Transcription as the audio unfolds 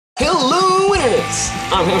Hello Internets!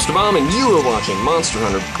 I'm HamsterBomb and you are watching Monster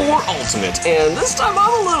Hunter 4 Ultimate, and this time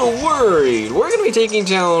I'm a little worried. We're going to be taking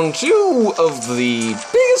down two of the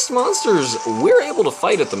biggest monsters we're able to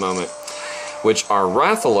fight at the moment, which are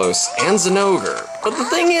Rathalos and ZINOGRE. But the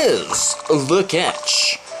thing is, the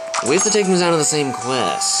catch. We have to take them down in the same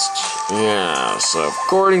quest. Yeah, so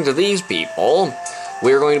according to these people,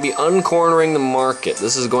 we are going to be uncornering the market.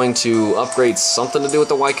 This is going to upgrade something to do with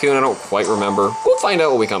the Wycoon. I don't quite remember. We'll find out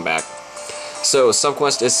when we come back. So,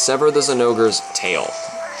 subquest is sever the ZINOGRE's tail.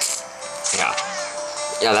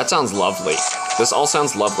 Yeah, that sounds lovely. This all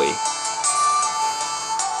sounds lovely.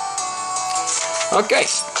 Okay,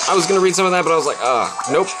 I was gonna read some of that, but I was like,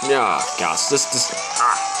 nope, yeah, gosh,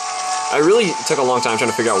 I really took a long time trying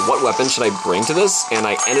to figure out what weapon should I bring to this, and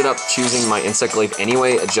I ended up choosing my Insect Glaive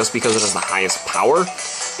anyway, just because it has the highest power.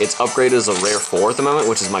 It's upgraded as a rare 4 at the moment,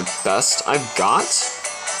 which is my best I've got.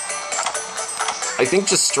 I think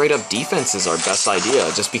just straight up defense is our best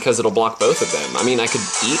idea, just because it'll block both of them. I mean, I could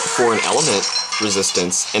eat for an element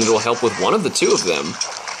resistance, and it'll help with one of the two of them,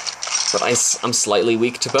 but I'm slightly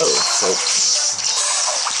weak to both, so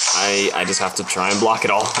I just have to try and block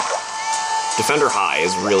it all. Defender high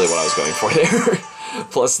is really what I was going for there.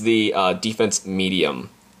 Plus the defense medium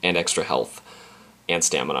and extra health and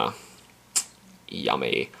stamina.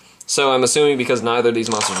 Yummy. So I'm assuming because neither of these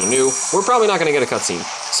monsters are new, we're probably not going to get a cutscene.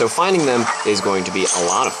 So finding them is going to be a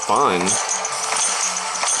lot of fun.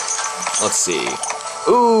 Let's see.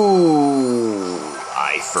 Ooh,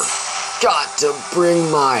 I forgot to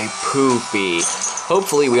bring my poopy.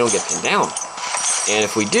 Hopefully we don't get pinned down. And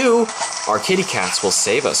if we do, our kitty cats will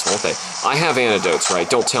save us, won't they? I have antidotes, right?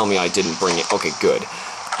 Don't tell me I didn't bring it. Okay, good.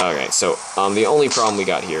 Okay, so the only problem we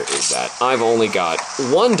got here is that I've only got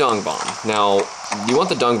one dung bomb. Now, you want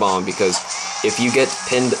the dung bomb because if you get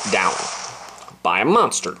pinned down by a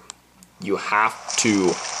monster, you have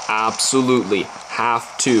to, absolutely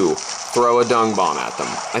have to, throw a dung bomb at them.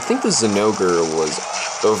 I think the ZINOGRE was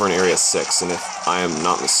over in Area 6, and if I am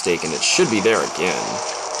not mistaken, it should be there again.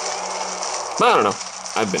 But I don't know.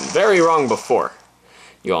 I've been very wrong before.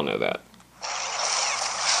 You all know that.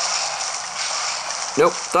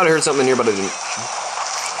 Nope, thought I heard something in here, but I didn't.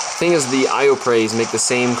 Thing is, the Ioprays make the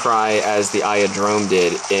same cry as the Iodrome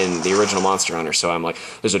did in the original Monster Hunter, so I'm like,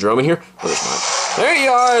 there's a drone in here? No, there's not. There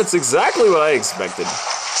you are! It's exactly what I expected.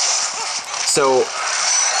 So,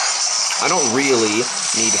 I don't really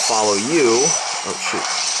need to follow you. Oh, shoot.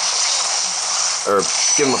 Or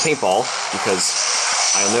give him a paintball, because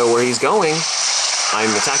I know where he's going. I'm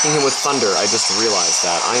attacking him with thunder. I just realized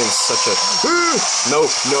that. I am such a... No,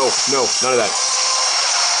 no, no, none of that.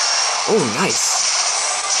 Oh, nice.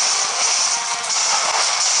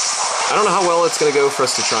 I don't know how well it's going to go for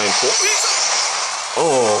us to try and pull...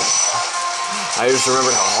 Oh. I just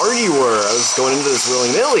remembered how hard you were. I was going into this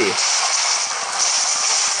willy-nilly.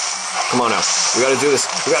 Come on now. We gotta do this.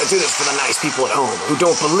 We gotta do this for the nice people at home who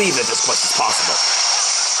don't believe that this quest is possible.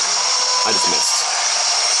 I just missed.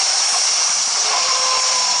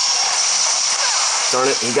 Darn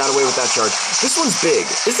it, he got away with that charge. This one's big.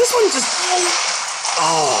 Is this one just...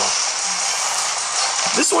 Oh.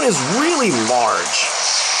 This one is really large.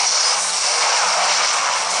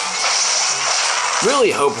 Really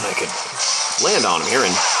hoping I could land on him here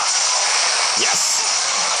and... Yes.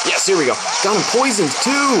 Yes, here we go. Got him poisoned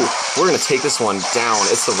too. We're going to take this one down.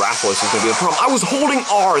 It's the Rathalos who's going to be the problem. I was holding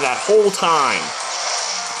R that whole time.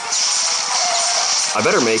 I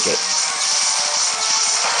better make it.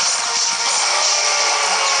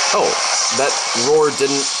 Oh, that roar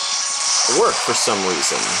didn't work for some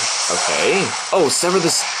reason. Okay. Oh, sever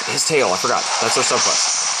his tail. I forgot. That's our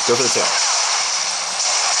subquest. Go for the tail.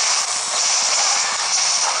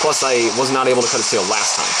 Plus, I was not able to cut his tail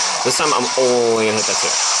last time. This time, I'm only going to hit that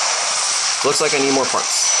tail. Looks like I need more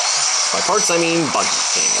parts. By parts, I mean buggy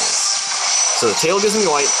things. So the tail gives me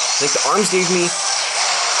white. I think the arms gave me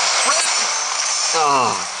red.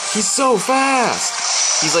 Ah, he's so fast.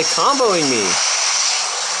 He's like comboing me.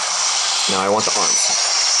 Now I want the arms.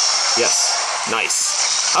 Yes.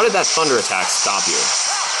 Nice. How did that thunder attack stop you?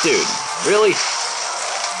 Dude, really?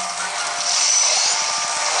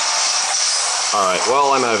 Alright,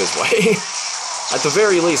 well, I'm out of his way. At the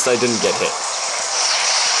very least, I didn't get hit.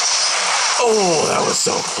 Oh, that was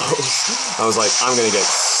so close. I was like, I'm gonna get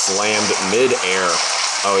slammed mid-air.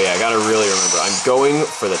 Oh yeah, I gotta really remember. I'm going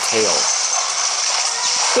for the tail.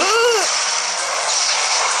 Ah!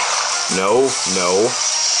 No, no.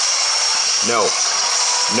 No.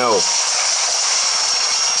 No.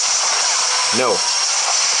 No.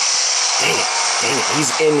 Dang it. Dang it. He's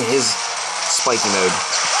in his spiky mode.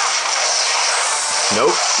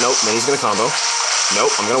 Nope. Nope. Then he's gonna combo. Nope.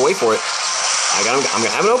 I'm gonna wait for it. I got him. I'm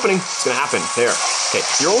gonna have an opening. It's gonna happen. There. Okay,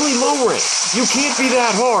 you're only low rank. You can't be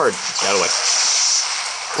that hard. Get out of the way.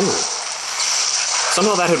 Ooh.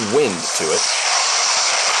 Somehow that had wind to it.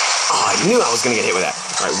 Oh, I knew I was gonna get hit with that.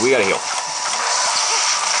 Alright, we gotta heal.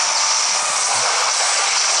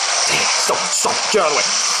 Damn, stop, get out of the way.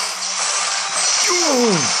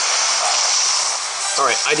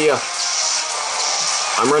 Alright, idea.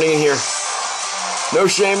 I'm running in here. No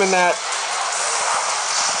shame in that.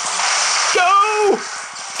 Go!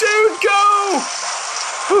 Dude, go!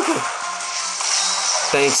 Okay.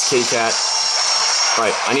 Thanks, kitty cat.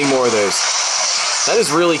 Alright, I need more of those. That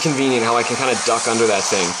is really convenient how I can kind of duck under that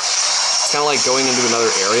thing. It's kind of like going into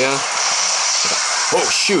another area. Oh,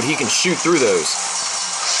 shoot, he can shoot through those.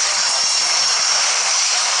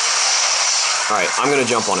 Alright, I'm gonna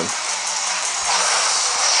jump on him.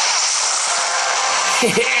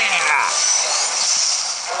 Yeah!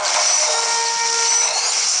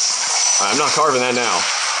 I'm not carving that now.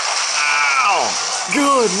 Ow!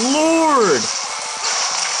 Good lord!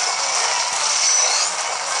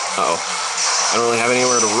 Uh-oh. I don't really have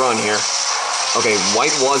anywhere to run here. Okay,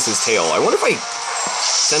 white was his tail. I wonder if I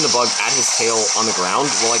send a bug at his tail on the ground,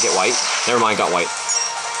 will I get white? Never mind, got white.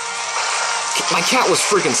 My cat was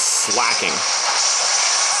freaking slacking.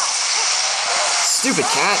 Stupid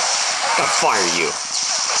cat. Gotta fire you.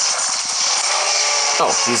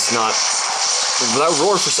 Oh, he's not... That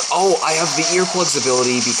roar for... Oh, I have the earplugs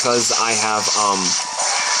ability because I have,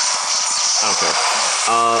 I don't care.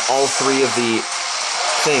 All three of the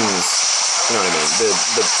things... You know what I mean?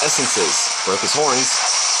 The essences. Broke his horns.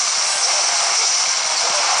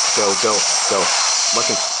 Go. Let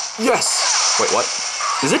him... Yes! Wait, what?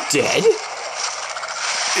 Is it dead?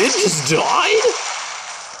 It just died?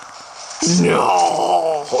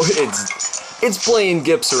 No! It's playing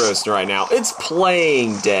Gipsaroast right now. It's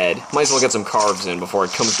playing dead. Might as well get some carbs in before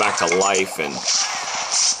it comes back to life, and...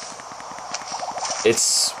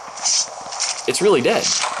 It's really dead.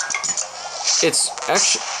 It's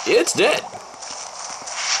actually... It's dead.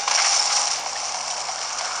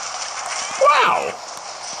 Wow!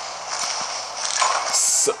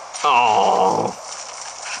 Oh...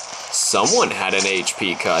 Someone had an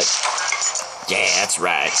HP cut. Yeah, that's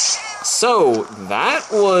right. So, that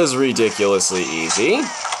was ridiculously easy.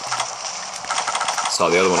 Saw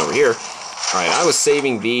the other one over here. Alright, I was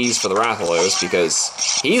saving these for the Rathalos because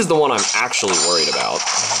he's the one I'm actually worried about.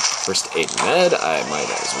 First aid med, I might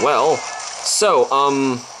as well. So,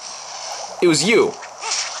 it was you.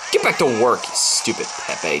 Get back to work, you stupid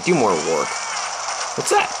Pepe. Do more work. What's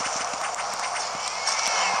that?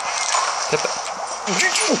 Pepe.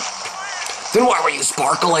 Then why were you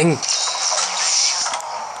sparkling?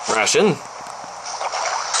 Ration.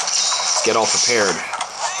 Let's get all prepared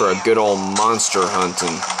for a good old monster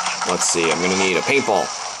hunting. Let's see, I'm gonna need a paintball.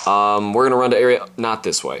 We're gonna run to area, not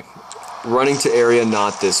this way. Running to area,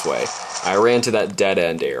 not this way. I ran to that dead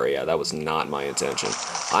end area. That was not my intention.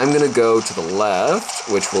 I'm gonna go to the left,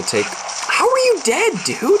 which will take... How are you dead,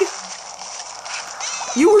 dude?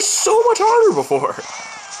 You were so much harder before.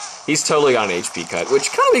 He's totally got an HP cut, which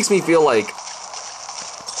kind of makes me feel like,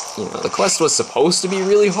 you know, the quest was supposed to be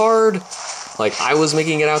really hard. Like, I was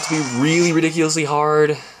making it out to be really ridiculously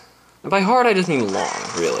hard. And by hard, I just mean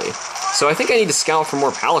long, really. So I think I need to scout for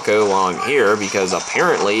more Palico while I'm here, because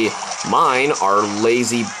apparently mine are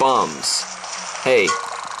lazy bums. Hey,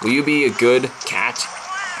 will you be a good cat?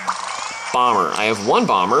 Bomber. I have one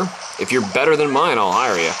bomber. If you're better than mine, I'll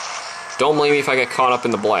hire you. Don't blame me if I get caught up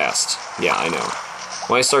in the blast. Yeah, I know.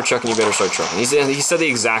 When I start trucking, you better start trucking. He said the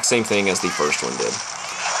exact same thing as the first one did.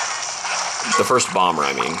 The first bomber,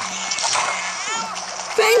 I mean.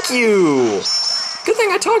 Thank you! Good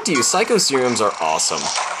thing I talked to you. Psycho serums are awesome.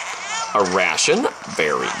 A ration,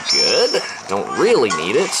 very good. Don't really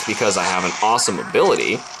need it because I have an awesome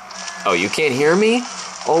ability. Oh, you can't hear me?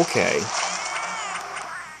 Okay.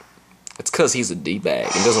 It's because he's a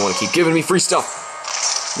D-bag and doesn't want to keep giving me free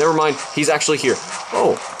stuff. Never mind, he's actually here.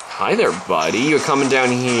 Oh, hi there, buddy. You coming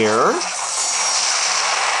down here?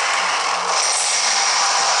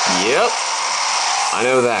 Yep. I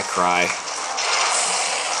know that cry.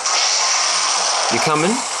 You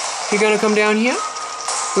coming? You gonna come down here?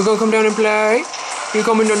 You gonna come down and play? You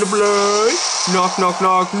coming down to play? Knock, knock,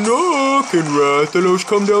 knock, knock. Can Rathalos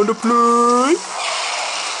come down to play?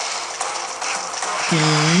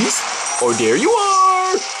 Please? Oh, there you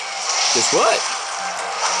are. Guess what?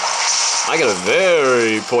 I got a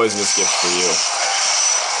very poisonous gift for you.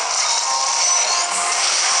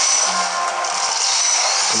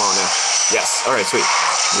 Come on now. Yes. Alright, sweet.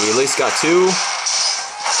 We at least got two.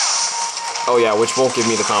 Oh yeah, which won't give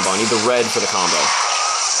me the combo. I need the red for the combo.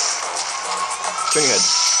 Turn your head.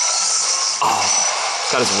 Oh,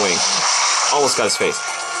 Got his wing. Almost got his face.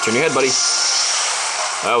 Turn your head, buddy.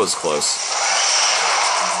 That was close.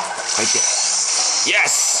 Right there.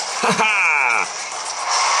 Yes! Haha!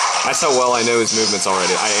 That's how well I know his movements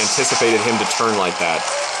already. I anticipated him to turn like that.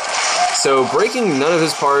 So breaking none of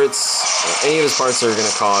his parts, any of his parts are going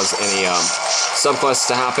to cause any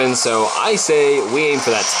subquests to happen. So I say we aim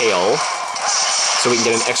for that tail, so we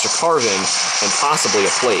can get an extra carving and possibly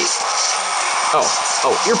a plate. Oh,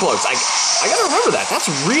 earplugs. I gotta remember that. That's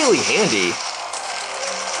really handy.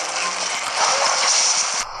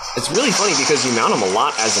 It's really funny because you mount them a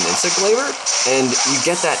lot as an insect labor, and you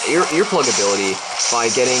get that earplug ability by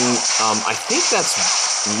getting, I think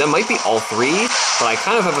that might be all three, but I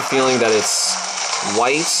kind of have a feeling that it's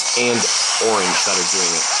white and orange that are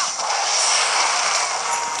doing it.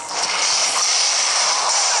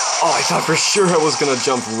 Oh, I thought for sure I was gonna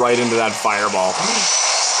jump right into that fireball.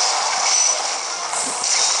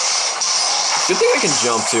 Good thing I can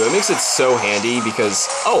jump too. It makes it so handy because,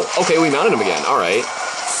 oh, okay, we mounted him again. All right.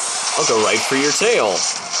 I'll go right for your tail.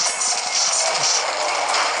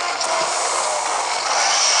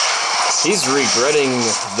 He's regretting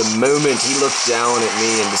the moment he looked down at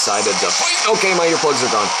me and decided to fight. Okay, my earplugs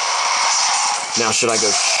are gone. Now, should I go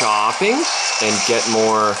shopping and get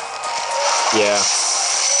more? Yeah.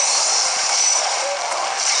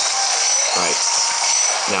 Right.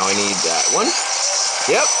 Now I need that one.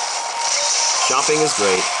 Yep. Shopping is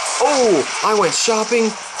great. Oh, I went shopping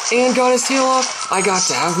and got his tail off. I got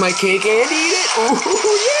to have my cake and eat it. Oh,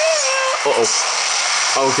 yeah. Uh-oh.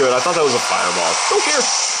 Oh, good. I thought that was a fireball. Don't care.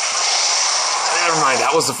 Never mind.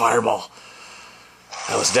 That was a fireball.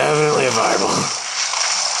 That was definitely a fireball.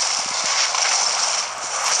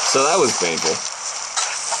 So that was painful.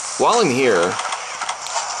 While I'm here...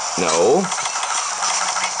 No.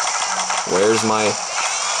 Where's my...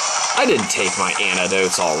 I didn't take my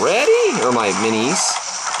antidotes already? Or my minis?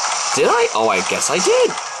 Did I? Oh, I guess I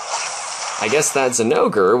did. I guess that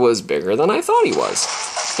ZINOGRE was bigger than I thought he was.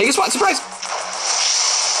 Hey, guess what? Surprise!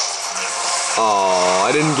 Oh,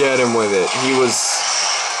 I didn't get him with it. He was...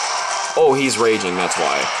 Oh, he's raging, that's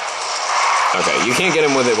why. Okay, you can't get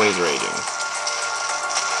him with it when he's raging.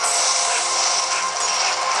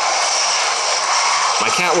 My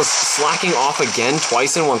cat was slacking off again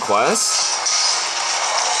twice in one quest?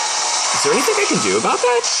 Is there anything I can do about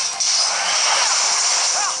that?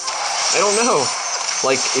 I don't know.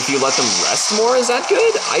 Like, if you let them rest more, is that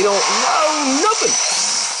good? I don't know. Nothing.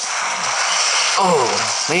 Oh,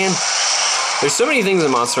 man. There's so many things in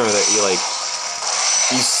Monster Hunter that you, like,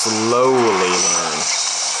 you slowly learn.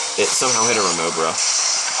 It somehow hit a Remobra.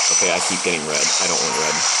 Okay, I keep getting red. I don't want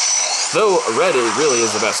red. Though, red really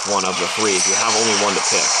is the best one of the three if you have only one to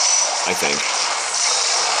pick, I think.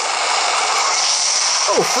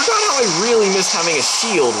 Oh, forgot how I really missed having a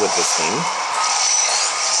shield with this thing.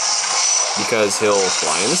 Because he'll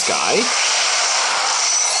fly in the sky.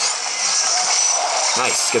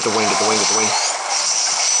 Nice. Get the wing, get the wing, get the wing.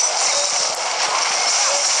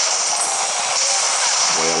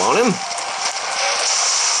 Wail on him.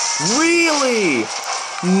 Really?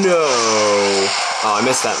 No. Oh, I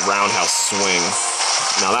missed that roundhouse swing.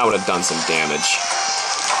 Now that would have done some damage.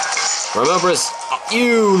 Remobras, oh,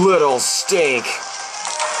 you little stink.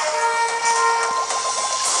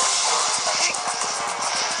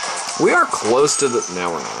 We are close to the... No,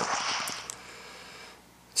 we're not.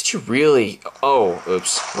 Did you really... Oh,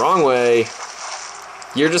 oops. Wrong way.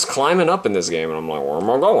 You're just climbing up in this game, and I'm like, where am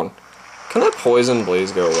I going? Can that poison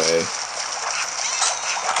please go away?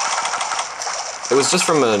 It was just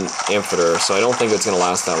from an amphitheater, so I don't think it's going to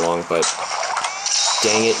last that long, but...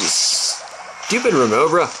 Dang it, you stupid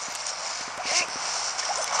Remobra.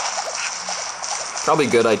 Probably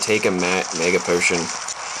good I take a Mega Potion.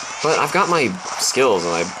 But I've got my skills,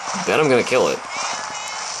 and I bet I'm gonna kill it.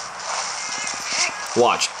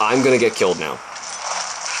 Watch, I'm gonna get killed now.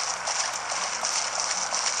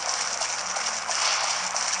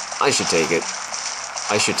 I should take it.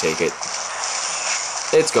 I should take it.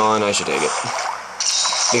 It's gone, I should take it.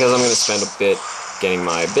 Because I'm gonna spend a bit getting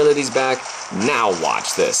my abilities back. Now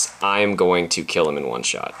watch this. I'm going to kill him in one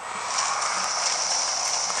shot.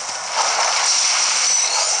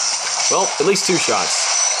 Well, at least 2 shots.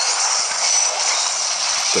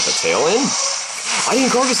 Get the tail in? I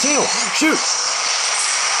didn't carve his tail! Shoot!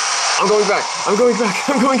 I'm going back! I'm going back!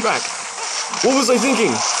 I'm going back! What was I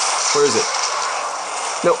thinking? Where is it?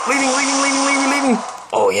 No, leaving!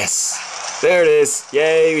 Oh, yes! There it is!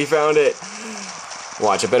 Yay, we found it!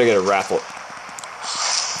 Watch, I better get a raffle.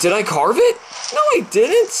 Did I carve it? No, I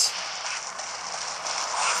didn't!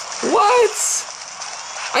 What?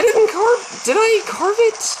 I didn't carve... Did I carve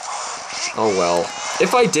it? Oh, well.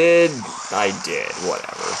 If I did... I did.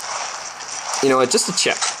 Whatever. You know what? Just to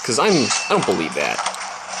check, because I don't believe that.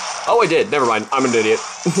 Oh, I did. Never mind. I'm an idiot.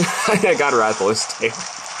 I got Rathalos tail.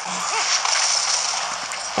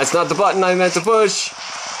 That's not the button I meant to push.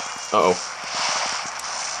 Uh-oh.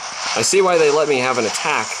 I see why they let me have an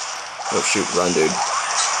attack. Oh, shoot. Run, dude.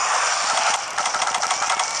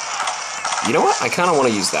 You know what? I kind of want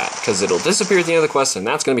to use that, because it'll disappear at the end of the quest, and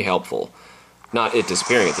that's going to be helpful. Not it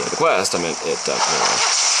disappearing at the end of the quest, I meant it, anyway.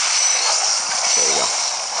 There you go.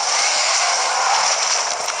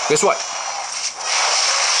 Guess what?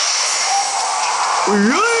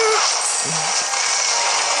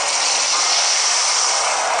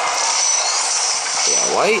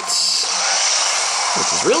 Yeah, white.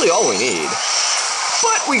 Which is really all we need.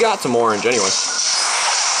 But we got some orange anyway.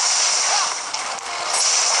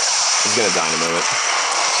 He's gonna die in a moment.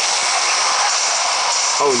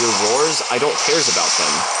 Oh, your roars? I don't cares about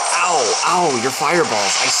them. Ow, ow, your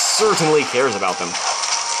fireballs. I certainly cares about them.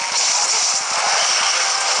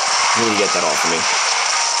 You need to get that off of me.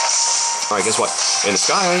 Alright, guess what? In the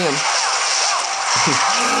sky I am.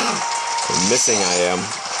 Missing I am.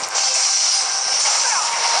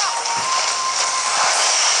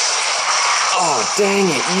 Oh, dang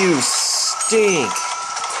it, you stink.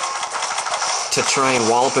 To try and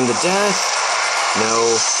wallop him to death?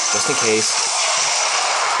 No, just in case.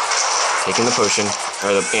 Taking the potion,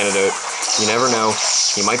 or the antidote. You never know.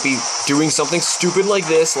 He might be doing something stupid like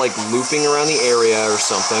this, like looping around the area or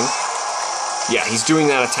something. Yeah, he's doing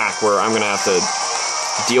that attack where I'm gonna have to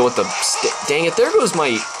deal with the dang it, there goes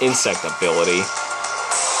my insect ability.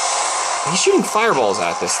 He's shooting fireballs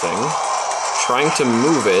at this thing, trying to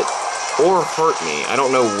move it, or hurt me. I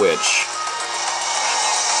don't know which.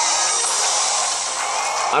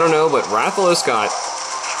 I don't know, but Rathalos got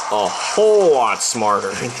a whole lot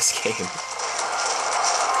smarter in this game.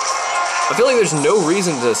 I feel like there's no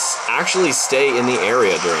reason to actually stay in the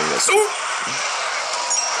area during this. Ooh!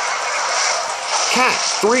 Cat,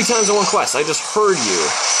 3 times in one quest. I just heard you.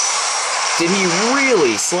 Did he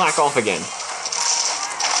really slack off again?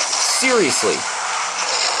 Seriously.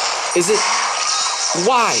 Is it...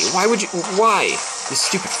 Why? Why would you... Why? You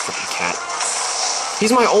stupid freaking cat.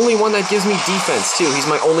 He's my only one that gives me defense, too. He's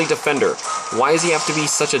my only defender. Why does he have to be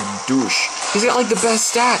such a douche? He's got, like, the best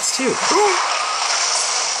stats, too.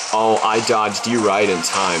 Oh, I dodged you right in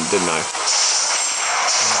time, didn't I?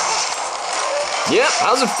 Yep,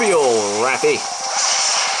 how's it feel, Rappy?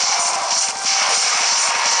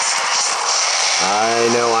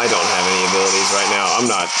 I know I don't have any abilities right now. I'm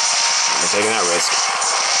not taking that risk.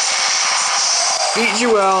 Beat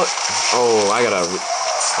you out. Oh, I gotta...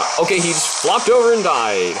 Okay, he just flopped over and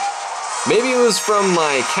died. Maybe it was from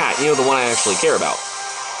my cat, you know, the one I actually care about.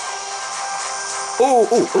 Ooh,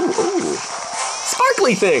 ooh, ooh, ooh.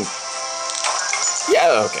 Sparkly thing!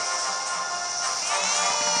 Yeah, okay.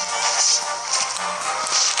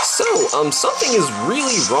 So, something is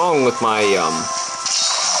really wrong with my,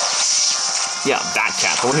 yeah, that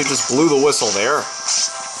cat, the one who just blew the whistle there.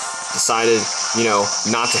 Decided, you know,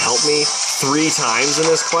 not to help me 3 times in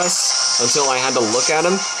this quest until I had to look at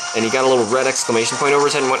him, and he got a little red exclamation point over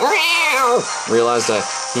his head and went, meow! Realized that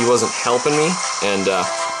he wasn't helping me, and,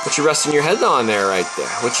 what you resting your head on there right there?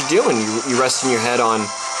 What you doing? You resting your head on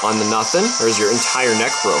the nothing? Or is your entire neck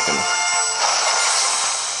broken?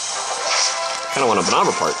 Kinda want a banana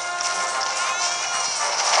part.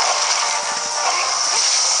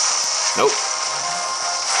 Nope.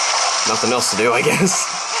 Nothing else to do, I guess.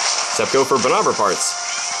 Except go for banana parts.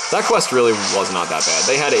 That quest really was not that bad.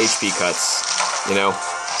 They had HP cuts, you know.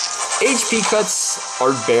 HP cuts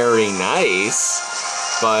are very nice,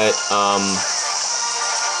 but,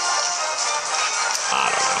 I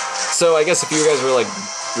don't know. So I guess if you guys were, like,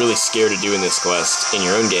 really scared of doing this quest in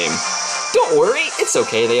your own game, don't worry, it's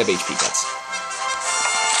okay, they have HP cuts.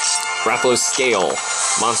 Rathalos Scale,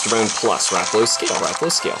 MonsterBomb Plus, Rathalos Scale,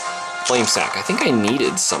 Rathalos Scale. Flame Sack, I think I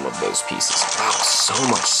needed some of those pieces. Wow, so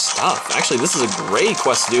much stuff. Actually, this is a great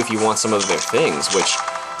quest to do if you want some of their things, which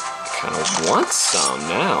I kind of want some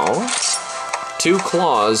now. 2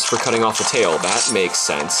 claws for cutting off the tail, that makes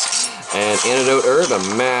sense. And antidote herb, a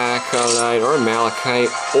macrolite or a malachite,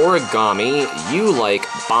 origami. You like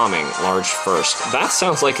bombing large first. That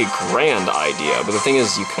sounds like a grand idea, but the thing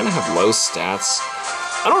is, you kind of have low stats.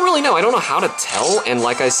 I don't really know. I don't know how to tell, and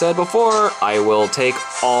like I said before, I will take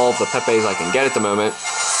all the Pepes I can get at the moment.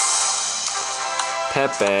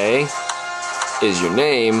 Pepe is your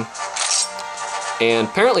name, and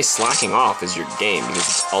apparently slacking off is your game, because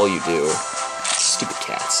it's all you do. Stupid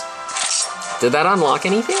cats. Did that unlock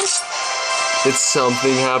anything? Did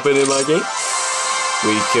something happen in my game?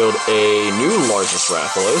 We killed a new largest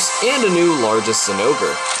Rathalos and a new largest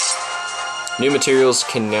ZINOGRE. New materials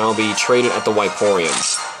can now be traded at the Wiporium.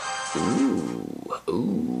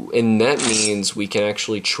 Ooh, and that means we can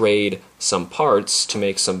actually trade some parts to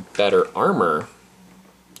make some better armor.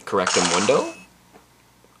 Correctamundo?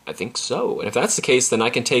 I think so. And if that's the case, then I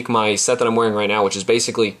can take my set that I'm wearing right now, which is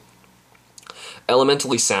basically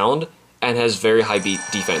elementally sound and has very high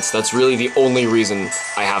defense. That's really the only reason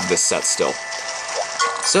I have this set still.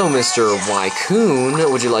 So, Mr.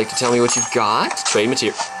 Wycoon, would you like to tell me what you've got? Trade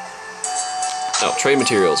material. Oh, trade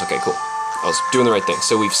materials. Okay, cool. I was doing the right thing.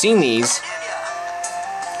 So we've seen these.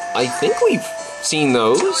 I think we've seen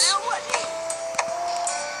those.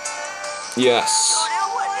 Yes.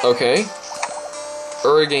 Okay.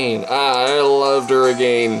 Uragane. I loved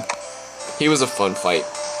Uragane. He was a fun fight.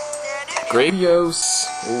 Gravios.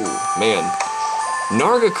 Ooh, man.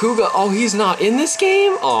 Nargacuga. Oh, he's not in this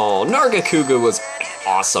game? Oh, Nargacuga was an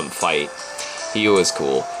awesome fight. He was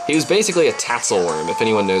cool. He was basically a Tatzelworm, if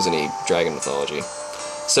anyone knows any dragon mythology.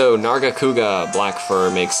 So, Nargacuga Black Fur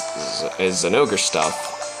makes his ZINOGRE stuff.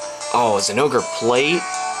 Oh, ZINOGRE plate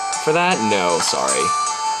for that? No, sorry.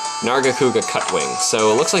 Nargacuga Cutwing.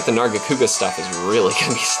 So, it looks like the Nargacuga stuff is really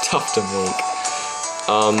gonna be tough to make.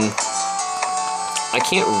 I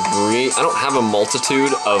don't have a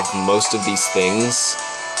multitude of most of these things.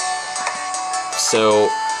 So,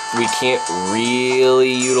 we can't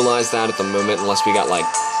really utilize that at the moment unless we got, like,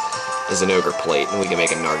 a ZINOGRE plate and we can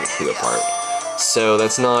make a Nargacuga part. So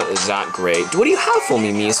that's not that great. What do you have for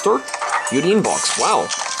me, mister? Beauty inbox. Wow.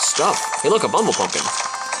 Stuff. Hey, look, a Bumble Pumpkin.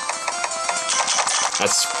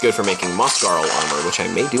 That's good for making Mossgarl armor, which I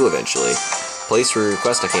may do eventually. Place for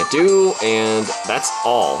request I can't do, and that's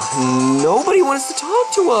all. Nobody wants to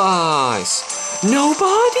talk to us.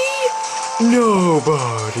 Nobody?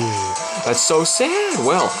 Nobody. That's so sad.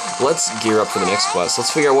 Well, let's gear up for the next quest.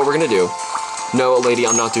 Let's figure out what we're gonna do. No, lady,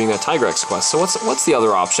 I'm not doing that Tigrex quest. So what's the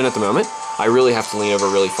other option at the moment? I really have to lean over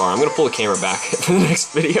really far. I'm gonna pull the camera back for the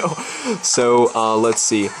next video. So let's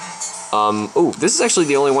see. Oh, this is actually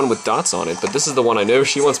the only one with dots on it, but this is the one I know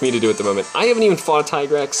she wants me to do at the moment. I haven't even fought a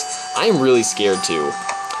Tigrex. I am really scared too,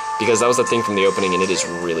 because that was the thing from the opening, and it is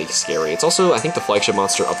really scary. It's also, I think, the flagship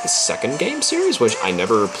monster of the second game series, which I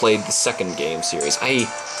never played the second game series. I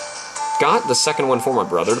got the second one for my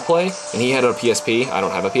brother to play, and he had a PSP. I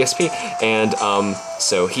don't have a PSP, and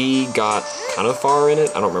so he got kind of far in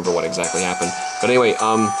it. I don't remember what exactly happened, but anyway,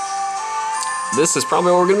 this is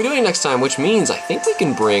probably what we're gonna be doing next time, which means I think we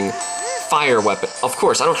can bring fire weapon. Of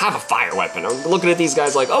course, I don't have a fire weapon. I'm looking at these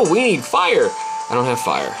guys like, oh, we need fire. I don't have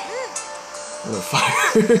fire. I don't have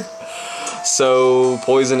fire. So,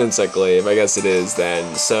 poison insect glaive, I guess it is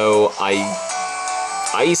then. So,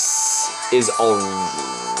 ice is alright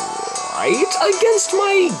against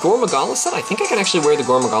my Gormagala set. I think I can actually wear the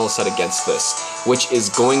Gormagala set against this, which is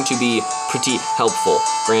going to be pretty helpful.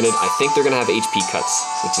 Granted, I think they're going to have HP cuts,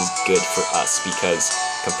 which is good for us, because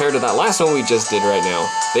compared to that last one we just did right now,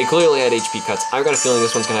 they clearly had HP cuts. I've got a feeling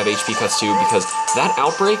this one's going to have HP cuts too, because that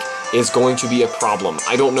outbreak is going to be a problem.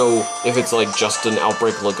 I don't know if it's like just an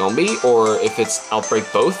outbreak Lagombi, or if it's outbreak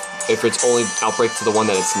both, if it's only outbreak to the one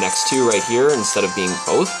that it's next to right here instead of being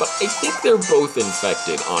both, but I think they're both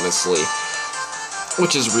infected, honestly,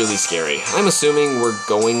 which is really scary. I'm assuming we're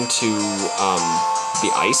going to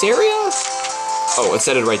the ice area? Oh, it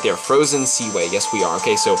said it right there, Frozen Seaway. Yes, we are.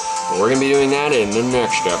 Okay, so we're going to be doing that in the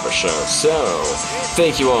next episode. So,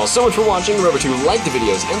 thank you all so much for watching. Remember to like the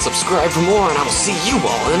videos and subscribe for more, and I will see you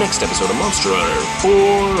all in the next episode of Monster Hunter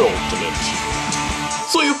 4 Ultimate.